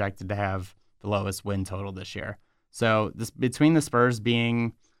was projected to have the lowest win total this year. So between the Spurs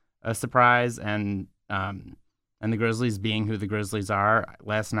being a surprise and the Grizzlies being who the Grizzlies are,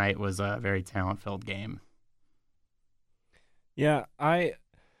 last night was a very talent-filled game. Yeah, I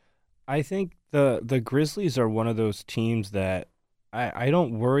think the Grizzlies are one of those teams that I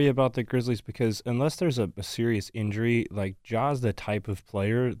don't worry about the Grizzlies because unless there's a serious injury, like Ja's the type of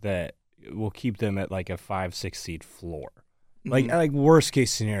player that will keep them at like a 5-6 seed floor. Like worst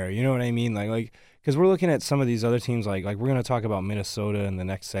case scenario, you know what I mean? Like because we're looking at some of these other teams, like we're going to talk about Minnesota in the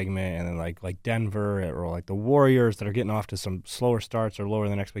next segment, and then like Denver or like the Warriors that are getting off to some slower starts or lower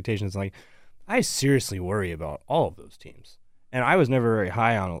than expectations. Like I seriously worry about all of those teams. And I was never very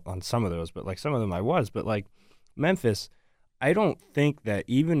high on some of those, but like some of them I was. But like Memphis, I don't think that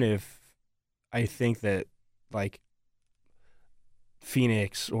even if I think that like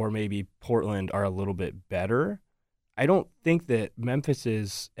Phoenix or maybe Portland are a little bit better, I don't think that Memphis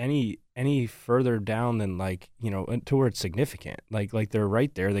is any further down than like, you know, towards significant. Like they're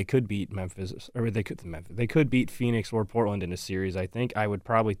right there. They could beat Memphis, or they could beat Phoenix or Portland in a series. I think I would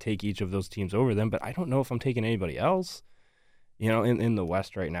probably take each of those teams over them, but I don't know if I'm taking anybody else. You know, in the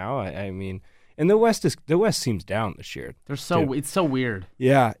West right now, I mean, and the West seems down this year. It's so weird.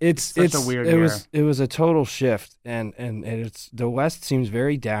 Yeah, it's such a weird year. It was a total shift, and it's the West seems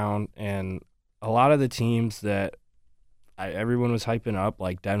very down, and a lot of the teams that everyone was hyping up,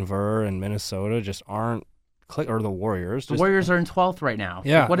 like Denver and Minnesota, just aren't or the Warriors. The Warriors are in 12th right now.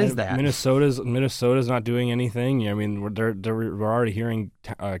 Yeah, what is that? Minnesota's not doing anything. I mean, we're already hearing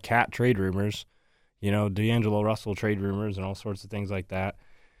cat trade rumors. You know, D'Angelo Russell trade rumors and all sorts of things like that.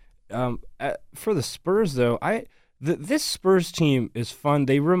 For the Spurs, though, this Spurs team is fun.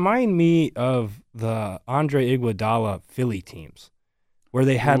 They remind me of the Andre Iguodala Philly teams, where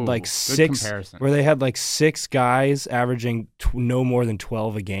they had six guys averaging no more than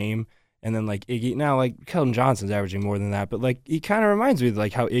 12 a game, and then like Iggy. Now, like Keldon Johnson's averaging more than that, but like he kind of reminds me of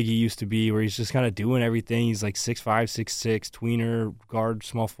like how Iggy used to be, where he's just kind of doing everything. He's like 6'5", 6'6", tweener, guard,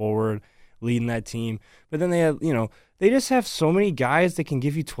 small forward, leading that team. But then they have, you know, they just have so many guys that can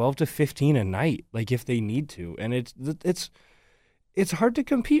give you 12 to 15 a night, like if they need to. And it's hard to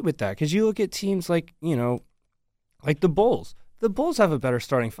compete with that because you look at teams like, you know, like the Bulls. The Bulls have a better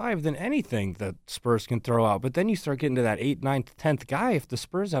starting five than anything that Spurs can throw out. But then you start getting to that 8th, 9th, 10th guy. If the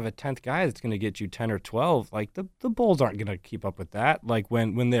Spurs have a 10th guy that's going to get you 10 or 12, like the Bulls aren't going to keep up with that. Like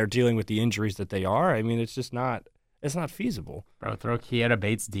when they're dealing with the injuries that they are, I mean, it's just not. It's not feasible. Bro, throw Keita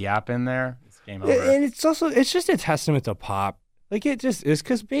Bates-Diop in there. It's game over. And it's just a testament to Pop. Like it just is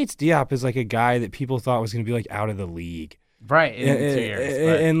because Bates-Diop is like a guy that people thought was going to be like out of the league. Right, in 2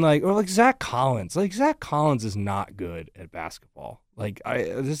 years. And like, or like Zach Collins. Like Zach Collins is not good at basketball. Like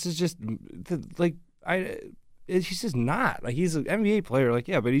he's just not. Like he's an NBA player. Like,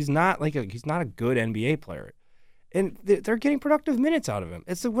 yeah, but he's not he's not a good NBA player. And they're getting productive minutes out of him.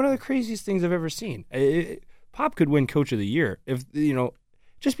 It's one of the craziest things I've ever seen. Pop could win Coach of the Year if, you know,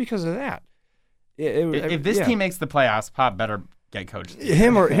 just because of that. If this team makes the playoffs, Pop better get Coach of the Year.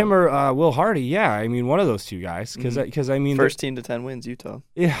 Him or Will Hardy. Yeah, I mean one of those two guys because I mean first team to 10 wins, Utah.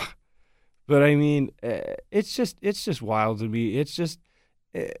 Yeah, but I mean it's just wild to me. It's just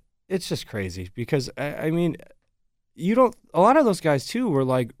crazy because I mean a lot of those guys too were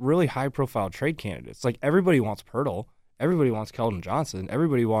like really high profile trade candidates. Like everybody wants Pirtle. Everybody wants Keldon Johnson.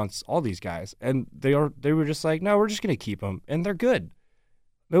 Everybody wants all these guys. And they were just like, no, we're just going to keep them. And they're good.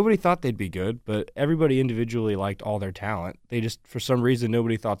 Nobody thought they'd be good, but everybody individually liked all their talent. They just, for some reason,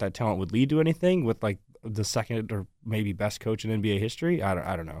 nobody thought that talent would lead to anything with like the second or maybe best coach in NBA history.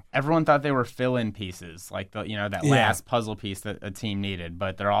 I don't know. Everyone thought they were fill-in pieces, like that last puzzle piece that a team needed,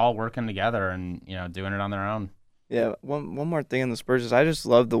 but they're all working together and doing it on their own. Yeah, one more thing on the Spurs is I just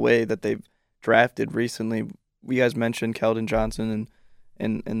love the way that they've drafted recently. We guys mentioned Keldon Johnson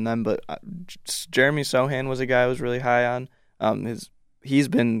and them, but Jeremy Sohan was a guy I was really high on. He's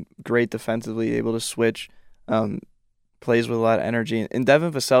been great defensively, able to switch, plays with a lot of energy. And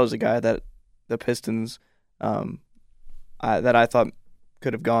Devin Vassell is a guy that the Pistons that I thought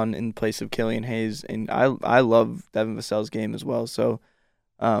could have gone in place of Killian Hayes, and I love Devin Vassell's game as well. So,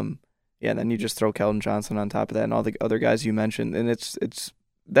 yeah, then you just throw Keldon Johnson on top of that and all the other guys you mentioned, and it's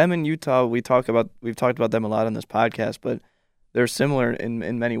them in Utah. We've talked about them a lot on this podcast, but they're similar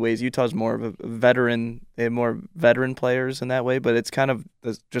in many ways. Utah's more of a veteran; they have more veteran players in that way, but it's kind of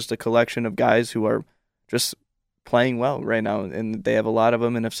just a collection of guys who are just playing well right now, and they have a lot of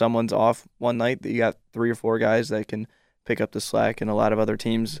them. And if someone's off one night, you got 3 or 4 guys that can pick up the slack, and a lot of other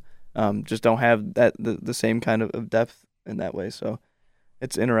teams just don't have the same kind of depth in that way. So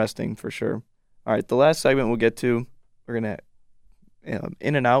it's interesting for sure. All right, the last segment we'll get to, we're gonna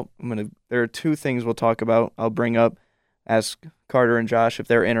in and out. There are 2 things we'll talk about. I'll bring up, ask Carter and Josh if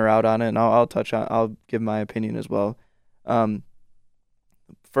they're in or out on it, and I'll give my opinion as well.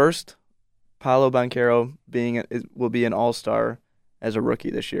 First, Paolo Banchero will be an all-star as a rookie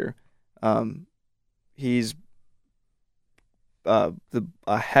this year. He's a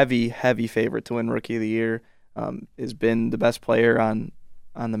heavy favorite to win Rookie of the Year. Has been the best player on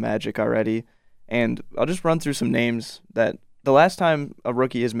the Magic already. And I'll just run through some names that the last time a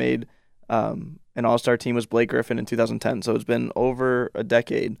rookie has made an all-star team was Blake Griffin in 2010. So it's been over a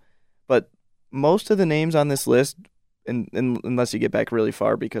decade. But most of the names on this list, unless you get back really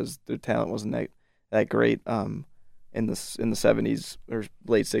far because their talent wasn't that great in the 70s or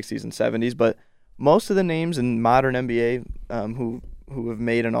late 60s and 70s, but most of the names in modern NBA who have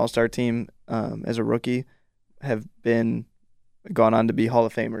made an all-star team as a rookie have gone on to be Hall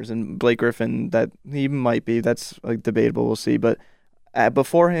of Famers. And Blake Griffin, that he might be, that's debatable, we'll see. But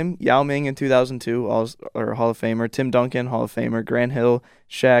before him, Yao Ming in 2002, Hall of Famer. Tim Duncan, Hall of Famer. Grant Hill,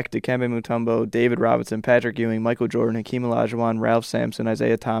 Shaq, Dikembe Mutombo, David Robinson, Patrick Ewing, Michael Jordan, Hakeem Olajuwon, Ralph Sampson,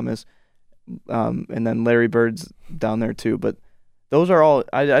 Isaiah Thomas, and then Larry Bird's down there too. But those are all,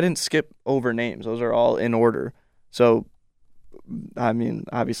 I didn't skip over names. Those are all in order. So, I mean,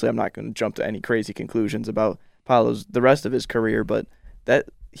 obviously I'm not going to jump to any crazy conclusions about the rest of his career, but that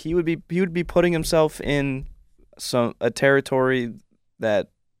he would be putting himself in a territory that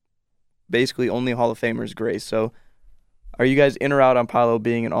basically only Hall of Famers grace. So, are you guys in or out on Paolo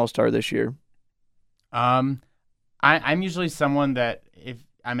being an all-star this year? I'm usually someone that if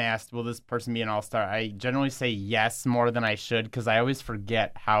I'm asked, will this person be an all-star, I generally say yes more than I should because I always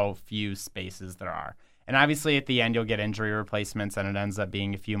forget how few spaces there are. And obviously at the end you'll get injury replacements and it ends up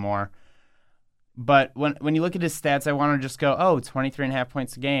being a few more. But when you look at his stats, I want to just go, 23.5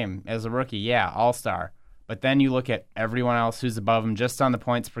 points a game as a rookie. Yeah, all-star. But then you look at everyone else who's above him just on the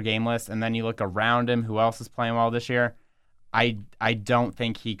points per game list, and then you look around him, who else is playing well this year. I don't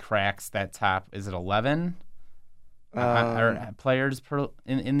think he cracks that top, is it 11? Or players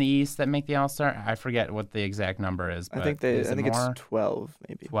in the East that make the all-star? I forget what the exact number is. But I think it's 12,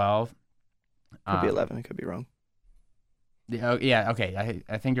 maybe. 12? Could be 11. I could be wrong. Yeah, okay.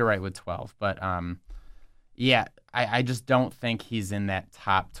 I think you're right with 12. But, yeah, I just don't think he's in that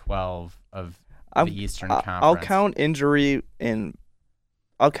top 12 of the Eastern Conference. I'll count injury and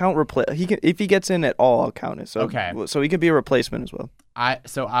I'll count if he gets in at all, I'll count it. So, okay. So he could be a replacement as well.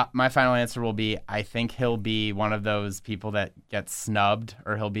 My final answer will be I think he'll be one of those people that gets snubbed,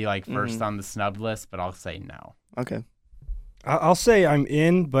 or he'll be like first on the snubbed list, but I'll say no. Okay. I'll say I'm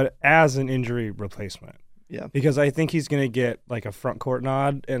in, but as an injury replacement. Yeah. Because I think he's going to get like a front court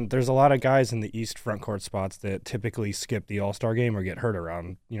nod, and there's a lot of guys in the East front court spots that typically skip the All-Star game or get hurt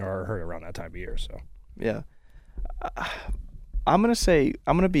around that time of year. So yeah, I'm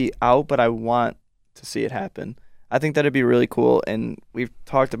gonna be out, but I want to see it happen. I think that'd be really cool, and we've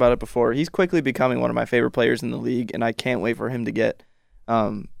talked about it before. He's quickly becoming one of my favorite players in the league, and I can't wait for him to get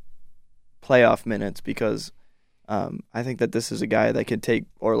playoff minutes because I think that this is a guy that could take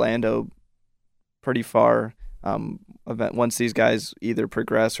Orlando pretty far once these guys either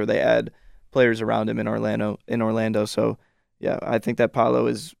progress or they add players around him in Orlando. So, yeah, I think that Paolo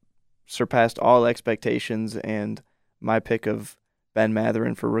has surpassed all expectations, and my pick of Ben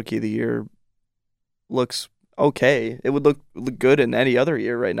Mathurin for Rookie of the Year looks okay. It would look good in any other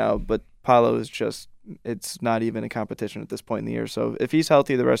year right now, but Paolo is it's not even a competition at this point in the year. So if he's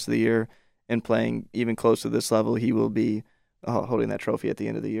healthy the rest of the year and playing even close to this level, he will be holding that trophy at the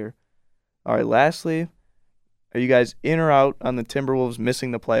end of the year. All right, lastly, are you guys in or out on the Timberwolves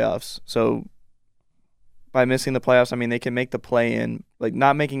missing the playoffs? So by missing the playoffs, I mean they can make the play-in, like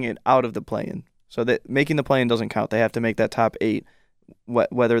not making it out of the play-in. So that making the play-in doesn't count. They have to make that top 8,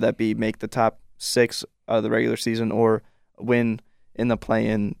 whether that be make the top 6 of the regular season or win in the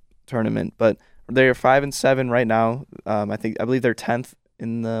play-in tournament. But they are 5-7 right now. I believe they're 10th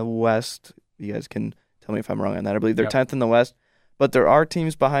in the West. You guys can tell me if I'm wrong on that. I believe they're 10th in the West. But there are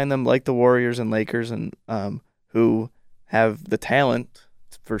teams behind them like the Warriors and Lakers and who have the talent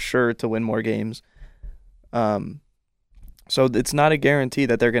for sure to win more games. So it's not a guarantee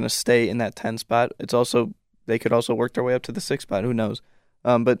that they're going to stay in that 10 spot. It's also they could also work their way up to the 6 spot. Who knows?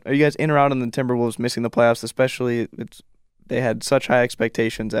 But are you guys in or out on the Timberwolves missing the playoffs? Especially they had such high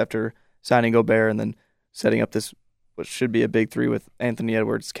expectations after signing Gobert and then setting up this what should be a big 3 with Anthony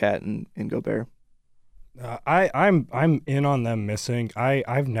Edwards, Cat, and Gobert. I'm in on them missing.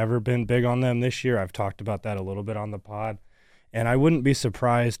 I've never been big on them this year. I've talked about that a little bit on the pod, and I wouldn't be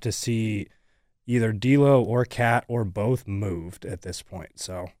surprised to see either D'Lo or Cat or both moved at this point.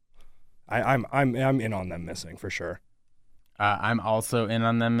 So I'm in on them missing for sure. I'm also in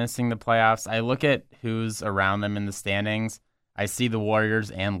on them missing the playoffs. I look at who's around them in the standings. I see the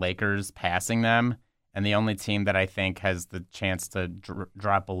Warriors and Lakers passing them, and the only team that I think has the chance to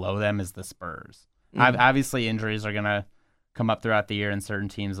drop below them is the Spurs. Obviously, injuries are going to come up throughout the year, and certain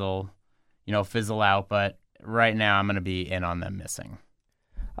teams will, fizzle out. But right now, I'm going to be in on them missing.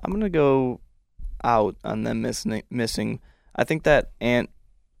 I'm going to go out on them missing. I think that Ant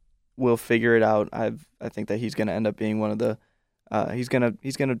will figure it out. I think that he's going to end up being one of the. He's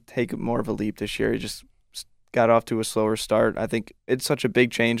gonna take more of a leap this year. He just got off to a slower start. I think it's such a big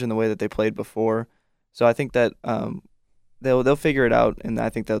change in the way that they played before. So I think that they'll figure it out, and I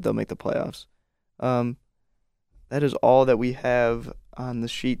think that they'll make the playoffs. That is all that we have on the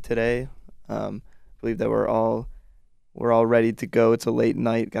sheet today. I believe that we're all ready to go. It's a late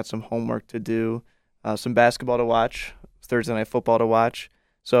night. Got some homework to do, some basketball to watch, Thursday night football to watch.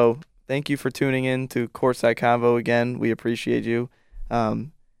 So thank you for tuning in to Courtside Convo again. We appreciate you.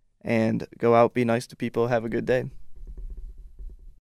 And go out, be nice to people. Have a good day.